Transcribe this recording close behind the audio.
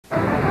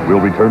We'll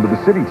return to the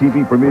City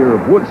TV premiere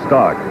of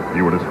Woodstock.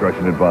 Viewer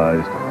discretion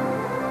advised.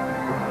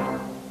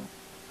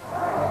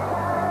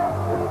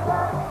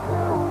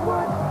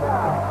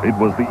 It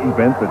was the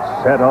event that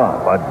set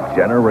off a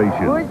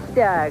generation.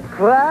 Woodstock,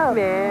 wow,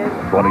 man.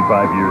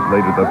 25 years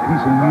later, the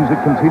peace and music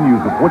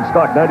continues with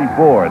Woodstock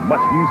 94, and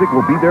MuchMusic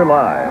will be there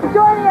live.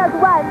 Joining us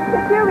one,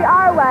 because here we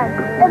are one,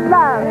 in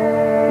love.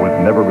 With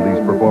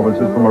never-released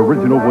performances from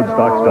original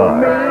Woodstock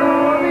stars.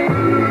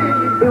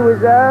 It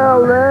was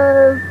all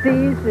love,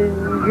 peace, and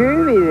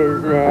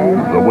grooviness, man.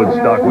 The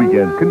Woodstock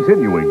weekend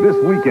continuing this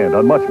weekend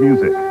on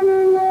MuchMusic.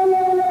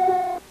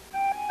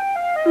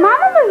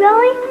 Mama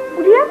Morelli,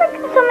 would you ever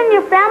give someone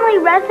your family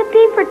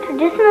recipe for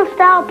traditional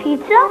style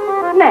pizza?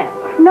 Never.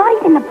 Not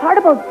even the part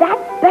about that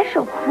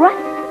special crust?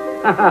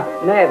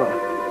 Never.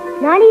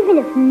 Not even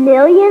if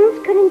millions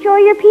could enjoy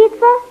your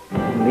pizza?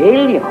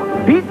 Million.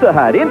 Pizza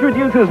Hut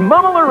introduces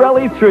Mama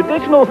Morelli's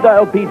traditional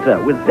style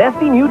pizza with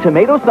zesty new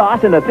tomato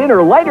sauce and a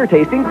thinner, lighter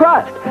tasting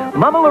crust.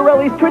 Mama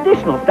Morelli's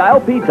traditional style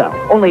pizza,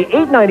 only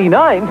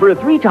 $8.99 for a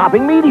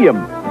 3-topping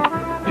medium.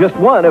 Just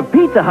one of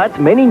Pizza Hut's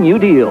many new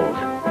deals.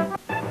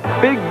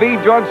 Big V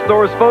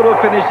Drugstore's photo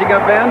finishing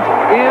event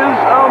is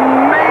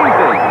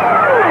amazing.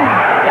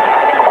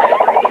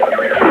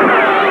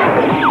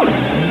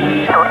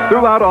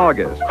 Throughout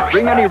August,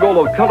 bring any roll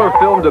of color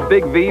film to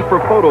Big V for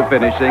photo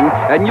finishing,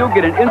 and you'll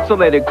get an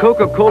insulated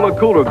Coca-Cola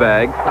cooler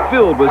bag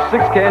filled with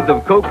 6 cans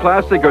of Coke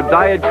Classic or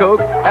Diet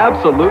Coke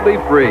absolutely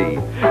free.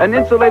 An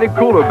insulated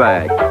cooler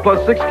bag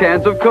plus 6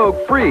 cans of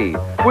Coke free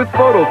with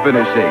photo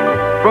finishing.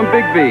 From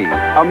Big V,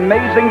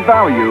 amazing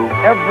value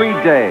every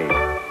day.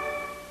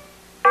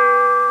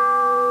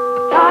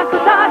 Taco,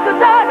 taco,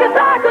 taco,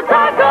 taco,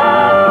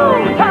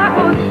 taco!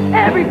 Tacos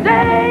every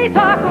day,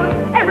 tacos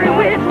every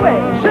which way.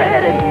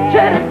 Shredded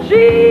cheddar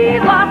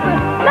cheese, lots of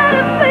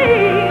lettuce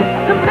seeds,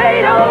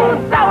 tomatoes,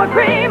 sour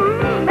cream,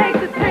 makes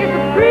it taste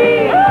of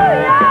cream.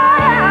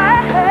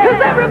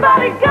 Cause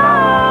everybody goes to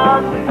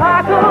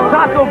tacos.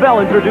 Taco Bell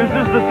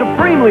introduces the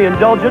supremely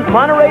indulgent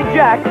Monterey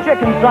Jack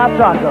Chicken Soft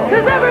Taco.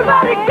 Cause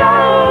everybody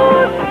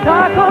goes to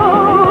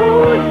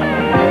tacos.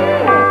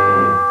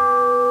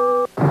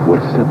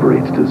 What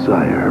separates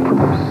desire from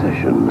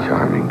obsession?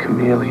 Charming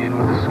chameleon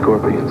with a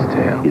scorpion's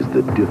tail. Is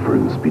the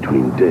difference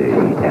between day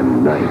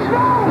and night.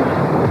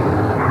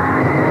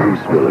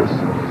 Bruce Willis,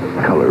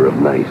 Color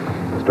of Night,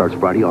 starts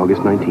Friday,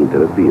 August 19th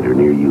at a theater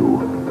near you.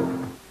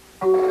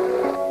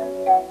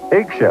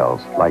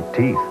 Eggshells, like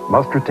teeth,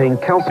 must retain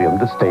calcium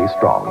to stay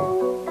strong.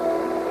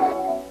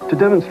 To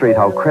demonstrate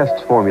how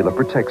Crest's formula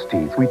protects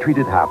teeth, we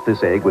treated half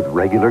this egg with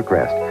regular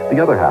Crest, the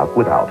other half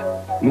without.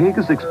 The egg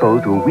is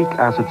exposed to a weak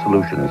acid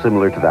solution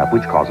similar to that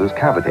which causes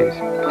cavities.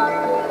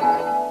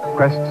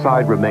 Crest's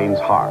side remains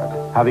hard,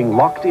 having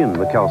locked in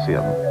the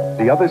calcium.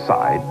 The other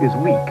side is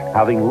weak,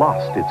 having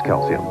lost its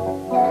calcium.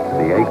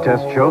 The egg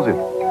test shows it.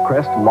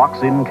 Crest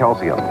locks in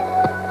calcium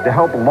to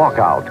help lock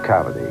out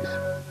cavities.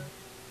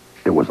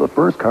 It was the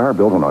first car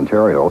built in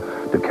Ontario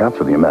to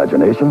capture the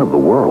imagination of the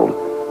world.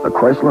 The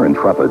Chrysler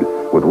Intrepid,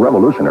 with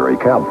revolutionary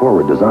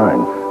cab-forward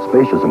design,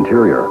 spacious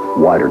interior,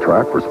 wider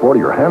track for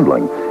sportier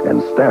handling,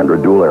 and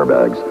standard dual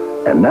airbags.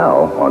 And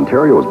now,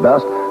 Ontario's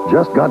best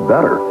just got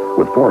better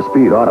with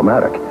 4-speed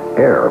automatic,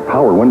 air,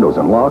 power windows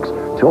and locks,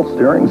 tilt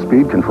steering,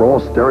 speed control,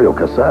 stereo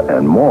cassette,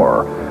 and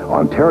more.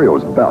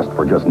 Ontario's best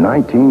for just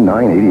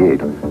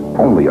 $19,988.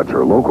 Only at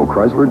your local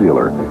Chrysler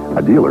dealer.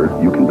 A dealer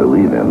you can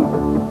believe in.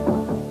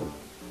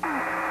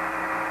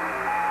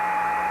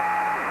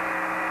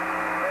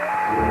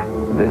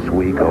 This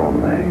week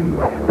only,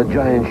 the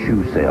giant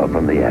shoe sale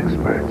from the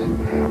experts.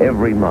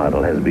 Every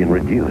model has been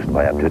reduced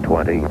by up to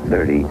 20,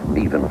 30,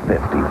 even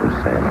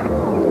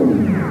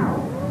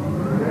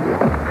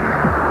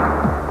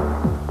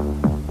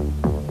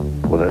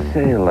 50%. With a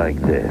sale like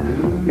this,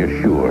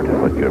 you're sure to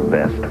put your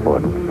best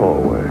foot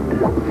forward.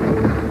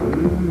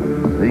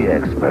 The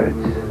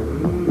experts,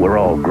 where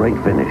all great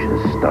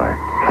finishes start.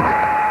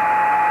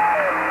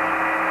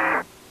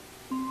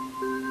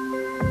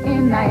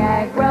 In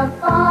Niagara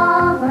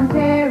Falls,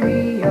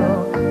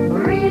 Ontario,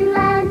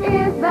 Marineland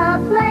is the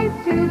place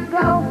to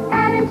go.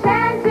 An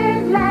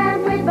enchanted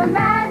land with a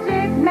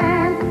magic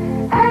man.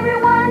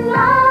 Everyone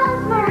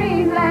loves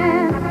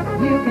Marineland.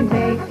 You can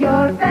take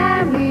your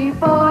family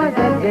for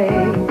the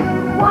day.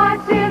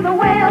 Watching the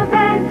whales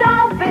and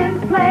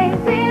dolphins play.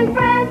 Seeing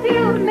friends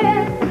you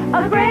miss,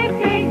 a great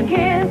big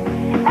kiss.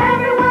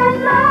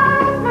 Everyone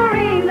loves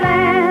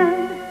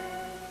Marineland.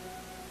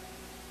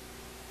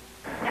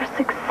 They're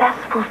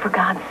successful, for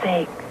God's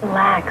sake.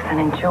 Relax and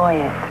enjoy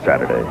it.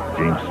 Saturday,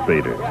 James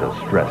Spader's a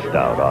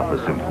stressed-out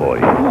office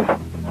employee.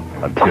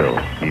 Until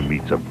he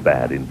meets a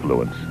bad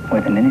influence.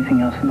 More than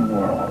anything else in the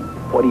world.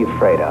 What are you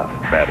afraid of?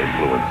 Bad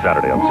influence,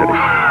 Saturday on City.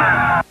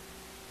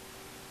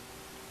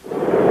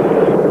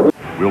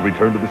 We'll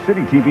return to the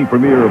City TV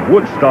premiere of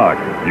Woodstock.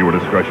 Viewer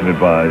discretion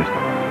advised.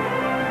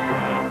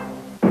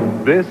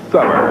 This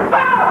summer.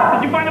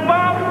 Did you find a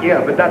bomb?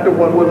 Yeah, but not the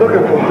one we're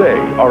looking for. They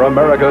are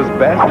America's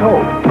best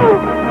hope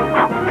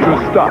to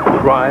stop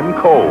crime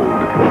cold.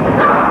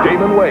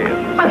 Damon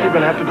Wayans. You're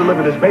gonna have to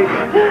deliver this baby.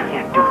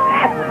 Can't do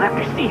that. We'll have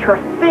You see her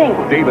thing.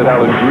 David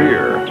Allen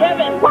Greer.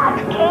 Kevin, what?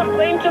 Can't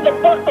claim to the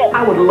buckle.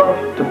 I would love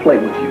to play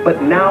with you,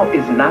 but now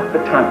is not the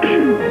time.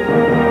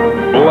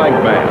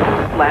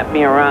 Blankman. Slap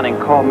me around and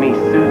call me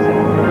Susan.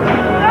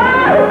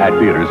 At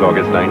theaters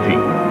August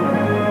 19th.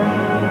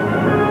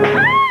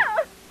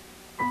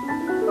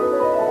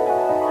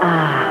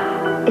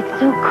 It's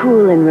so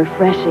cool and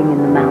refreshing in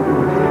the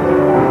mountains.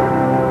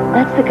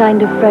 That's the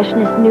kind of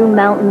freshness new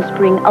Mountain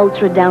Spring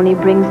Ultra Downy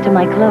brings to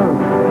my clothes.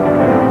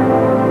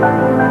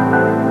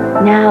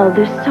 Now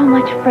there's so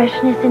much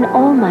freshness in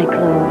all my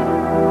clothes.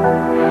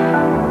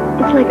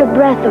 It's like a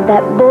breath of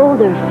that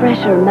bolder,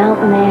 fresher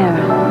mountain air.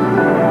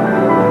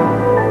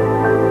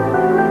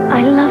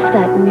 I love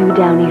that new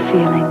Downy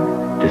feeling.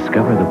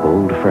 Discover the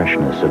bold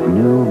freshness of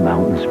new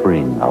Mountain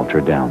Spring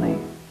Ultra Downy.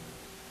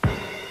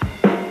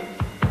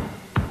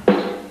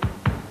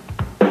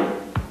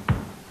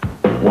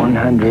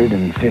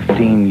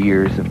 "115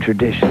 years of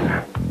tradition.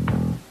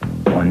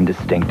 One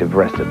distinctive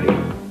recipe.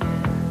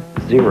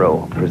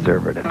 0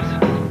 preservatives.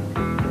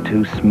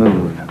 Too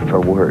smooth for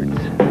words.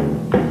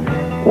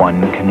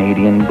 One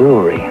Canadian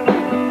brewery.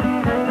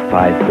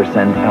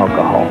 5%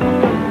 alcohol.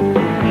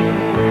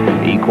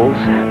 Equals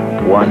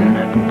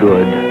 1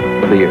 good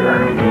beer.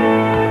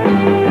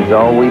 Is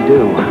all we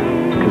do,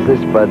 'cause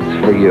this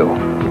bud's for you.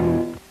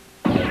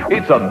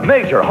 It's a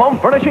major home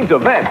furnishings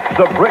event,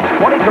 the Brick's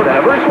 23rd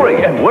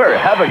anniversary, and we're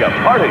having a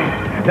party.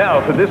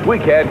 Now, for this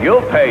weekend,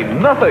 you'll pay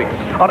nothing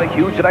on a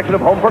huge selection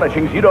of home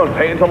furnishings you don't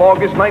pay until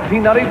August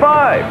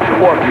 1995.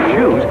 Or if you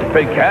choose,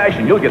 pay cash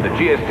and you'll get the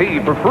GST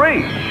for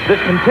free. This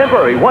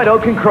contemporary white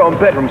oak and chrome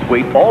bedroom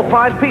suite, all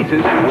 5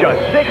 pieces, just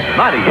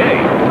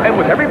 $698. And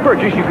with every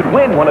purchase, you could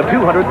win one of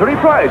 230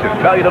 prizes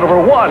valued at over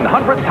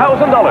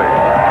 $100,000.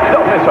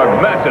 Don't miss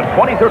our massive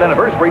 23rd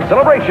anniversary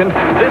celebration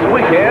this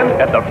weekend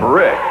at the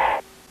Brick.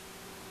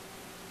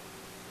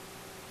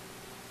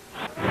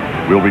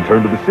 We'll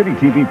return to the City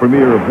TV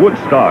premiere of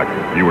Woodstock.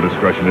 Viewer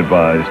discretion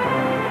advised.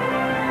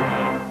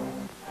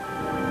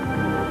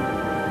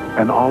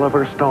 An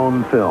Oliver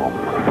Stone film.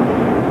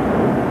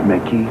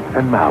 Mickey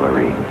and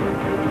Mallory.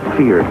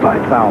 Feared by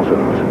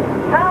thousands.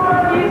 I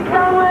love you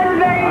so much,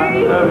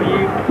 baby. I love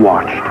you.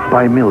 Watched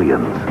by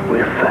millions.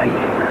 We're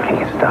fighting.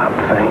 Can't stop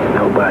fighting.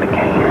 Nobody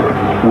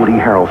can. Woody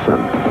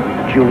Harrelson,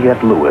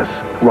 Juliette Lewis,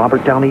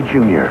 Robert Downey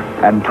Jr.,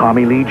 and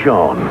Tommy Lee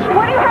Jones.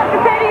 What do you have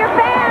to say to your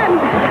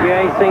fans? You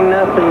ain't seen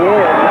nothing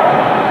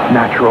yet.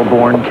 Natural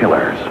Born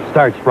Killers.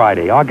 Starts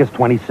Friday, August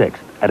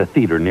 26th at a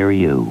theater near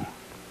you.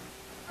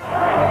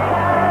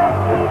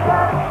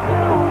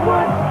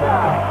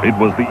 It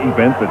was the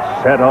event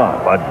that set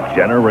off a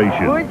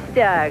generation.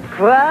 Woodstock,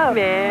 wow,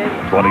 man.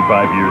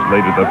 25 years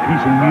later, the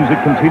peace and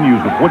music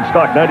continues with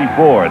Woodstock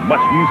 94, and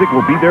MuchMusic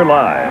will be there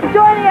live.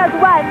 Joining us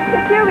once,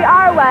 because here we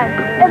are one,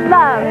 in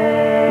love.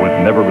 With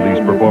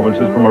never-released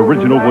performances from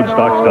original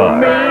Woodstock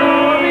stars.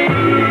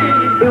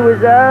 It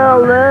was all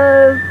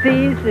love,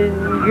 peace, and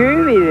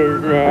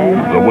grooviness,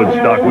 man. The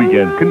Woodstock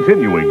weekend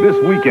continuing this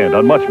weekend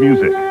on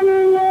MuchMusic.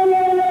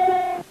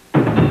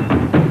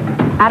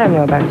 I don't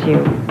know about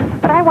you,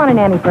 but I want an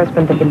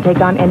antiperspirant that can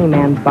take on any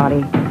man's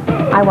body.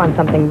 I want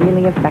something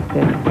really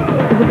effective.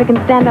 Because if it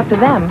can stand up to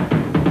them,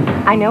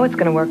 I know it's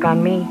going to work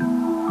on me.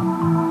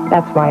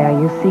 That's why I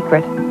use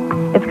Secret.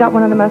 It's got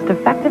one of the most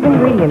effective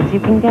ingredients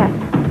you can get.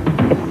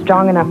 It's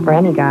strong enough for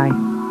any guy,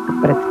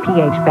 but it's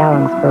pH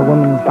balanced for a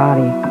woman's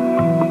body.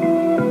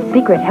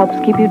 Secret helps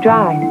keep you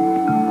dry.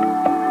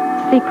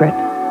 Secret.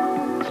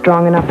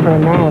 Strong enough for a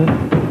man,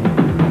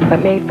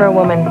 but made for a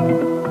woman.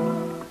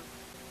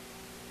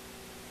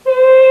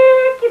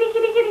 Kitty,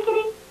 kitty, kitty,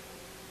 kitty.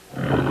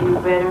 You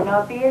better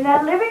not be in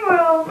that living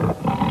room.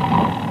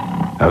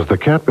 Has the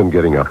cat been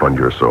getting up on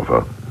your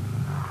sofa?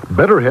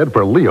 Better head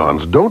for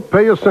Leon's Don't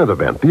Pay a Cent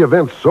event. The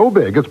event's so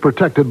big it's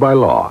protected by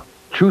law.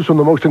 Choose from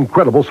the most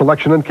incredible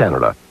selection in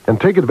Canada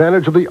and take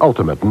advantage of the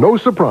ultimate no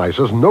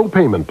surprises, no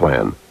payment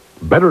plan.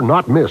 Better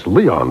not miss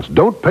Leon's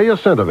Don't Pay a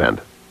Cent event.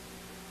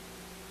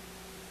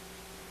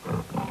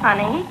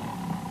 Honey,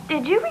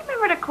 did you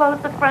remember to close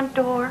the front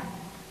door?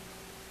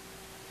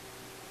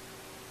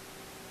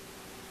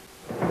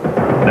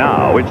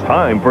 Now it's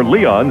time for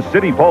Leon's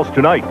CityPulse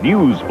Tonight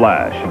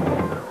Newsflash.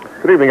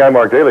 Good evening, I'm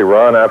Mark Dailey. We're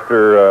on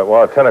after,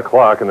 at 10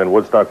 o'clock, and then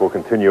Woodstock will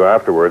continue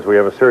afterwards. We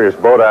have a serious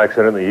boat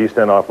accident in the east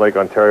end off Lake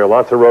Ontario.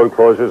 Lots of road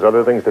closures,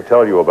 other things to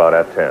tell you about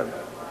at 10.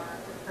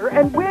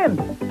 And win!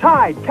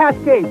 Tide,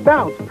 Cascade,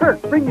 Bounce,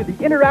 Perk bring you the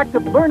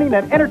interactive learning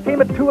and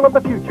entertainment tool of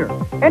the future.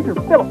 Enter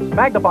Phillips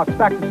Magnabox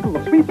Back to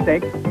School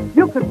Sweepstakes.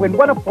 You could win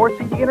one of 4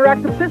 CD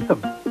interactive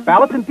systems.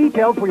 Ballots and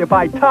details where you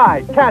buy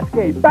Tide,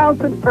 Cascade, Bounce,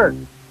 and Perk.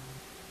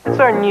 It's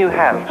our new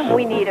house.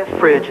 We need a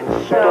Fridge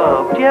and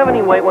stove. Do you have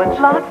any white ones?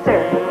 Lots,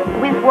 sir.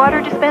 With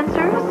water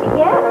dispensers?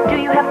 Yes. Do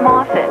you have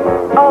Moffat?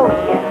 Oh,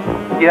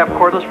 yes. Do you have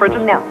cordless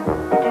fridges? No.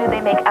 Do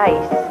they make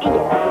ice?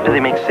 Yes. Do they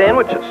make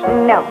sandwiches?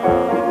 No.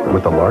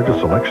 With the largest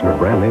selection of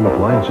brand name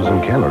appliances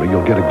in Canada,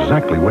 you'll get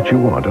exactly what you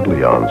want at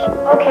Leon's.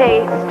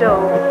 Okay,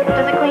 stove.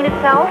 Does it clean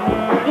itself?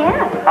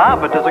 Yes. Ah,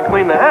 but does it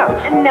clean the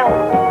house? No.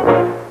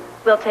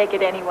 We'll take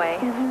it anyway.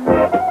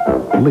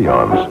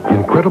 Leon's,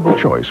 incredible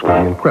choice with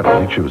the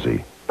incredibly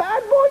choosy.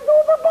 Badboy's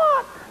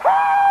overbought!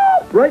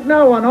 Help! Right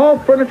now on all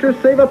furniture,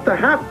 save up to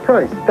half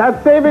price.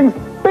 That's savings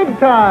big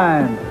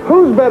time.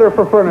 Who's better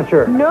for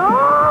furniture?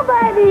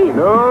 Nobody.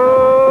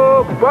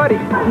 Nobody.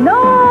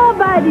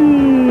 Nobody.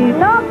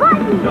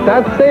 Nobody.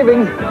 That's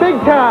savings big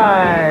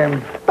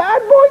time.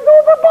 Badboy's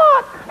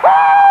overbought!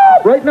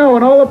 Help! Right now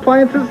on all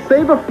appliances,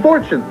 save a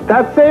fortune.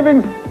 That's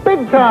savings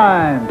big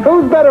time.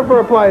 Who's better for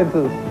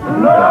appliances?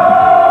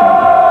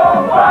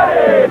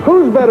 Nobody!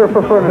 Who's better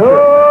for furniture?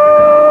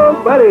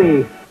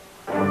 Nobody!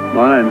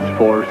 My name's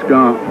Forrest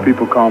Gump.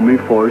 People call me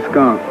Forrest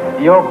Gump.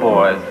 Your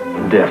boy's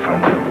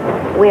different.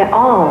 We're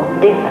all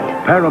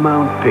different.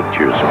 Paramount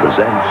Pictures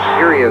presents...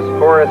 Here he is,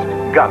 Forrest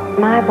Gump.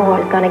 My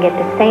boy's gonna get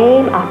the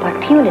same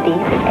opportunities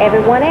as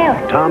everyone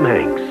else. Tom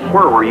Hanks.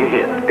 Where were you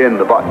hit? In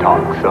the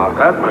buttocks.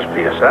 That must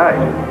be a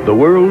sight. The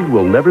world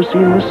will never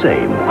seem the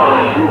same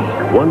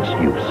once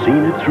you've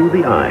seen it through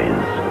the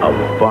eyes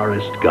of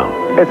Forrest Gump.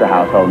 It's a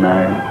household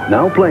name.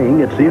 Now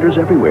playing at theaters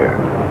everywhere.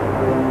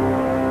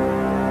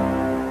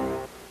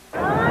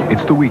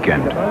 It's the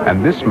weekend,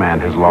 and this man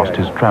has lost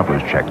his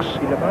traveler's checks.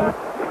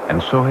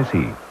 And so has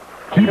he.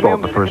 He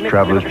bought the first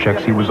traveler's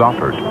checks he was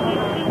offered,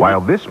 while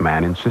this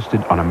man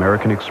insisted on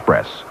American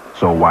Express.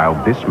 So while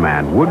this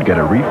man would get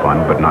a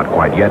refund, but not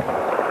quite yet,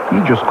 he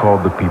just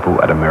called the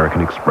people at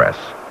American Express,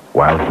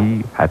 while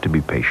he had to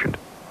be patient.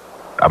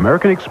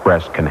 American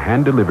Express can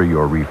hand-deliver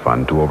your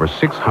refund to over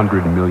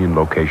 600 million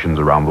locations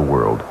around the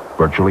world,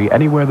 virtually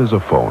anywhere there's a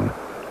phone.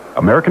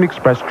 American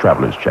Express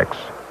traveler's checks.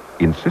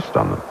 Insist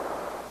on them.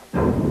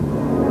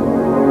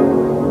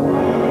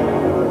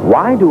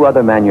 Why do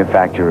other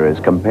manufacturers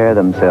compare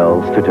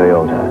themselves to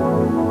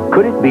Toyota?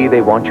 Could it be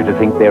they want you to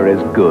think they're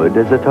as good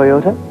as a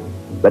Toyota?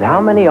 But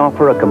how many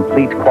offer a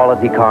complete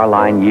quality car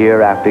line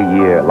year after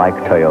year like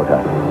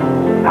Toyota?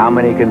 How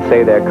many can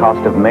say their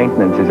cost of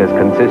maintenance is as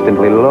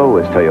consistently low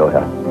as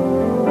Toyota?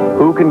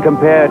 Who can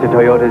compare to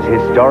Toyota's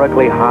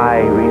historically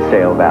high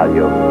resale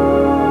value?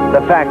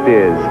 The fact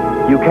is,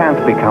 you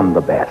can't become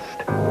the best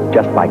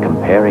just by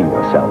comparing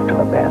yourself to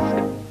the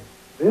best.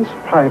 This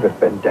private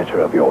vendetta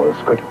of yours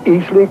could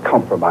easily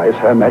compromise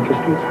Her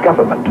Majesty's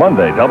government.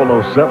 Monday,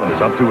 007 is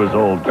up to his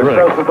old The trick.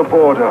 south of the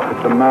border,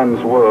 it's a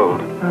man's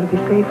world. I'll be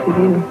safe with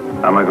you.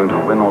 Am I going to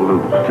win or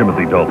lose?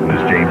 Timothy Dalton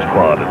is James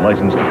Bond and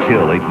License to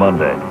Kill 8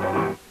 Monday.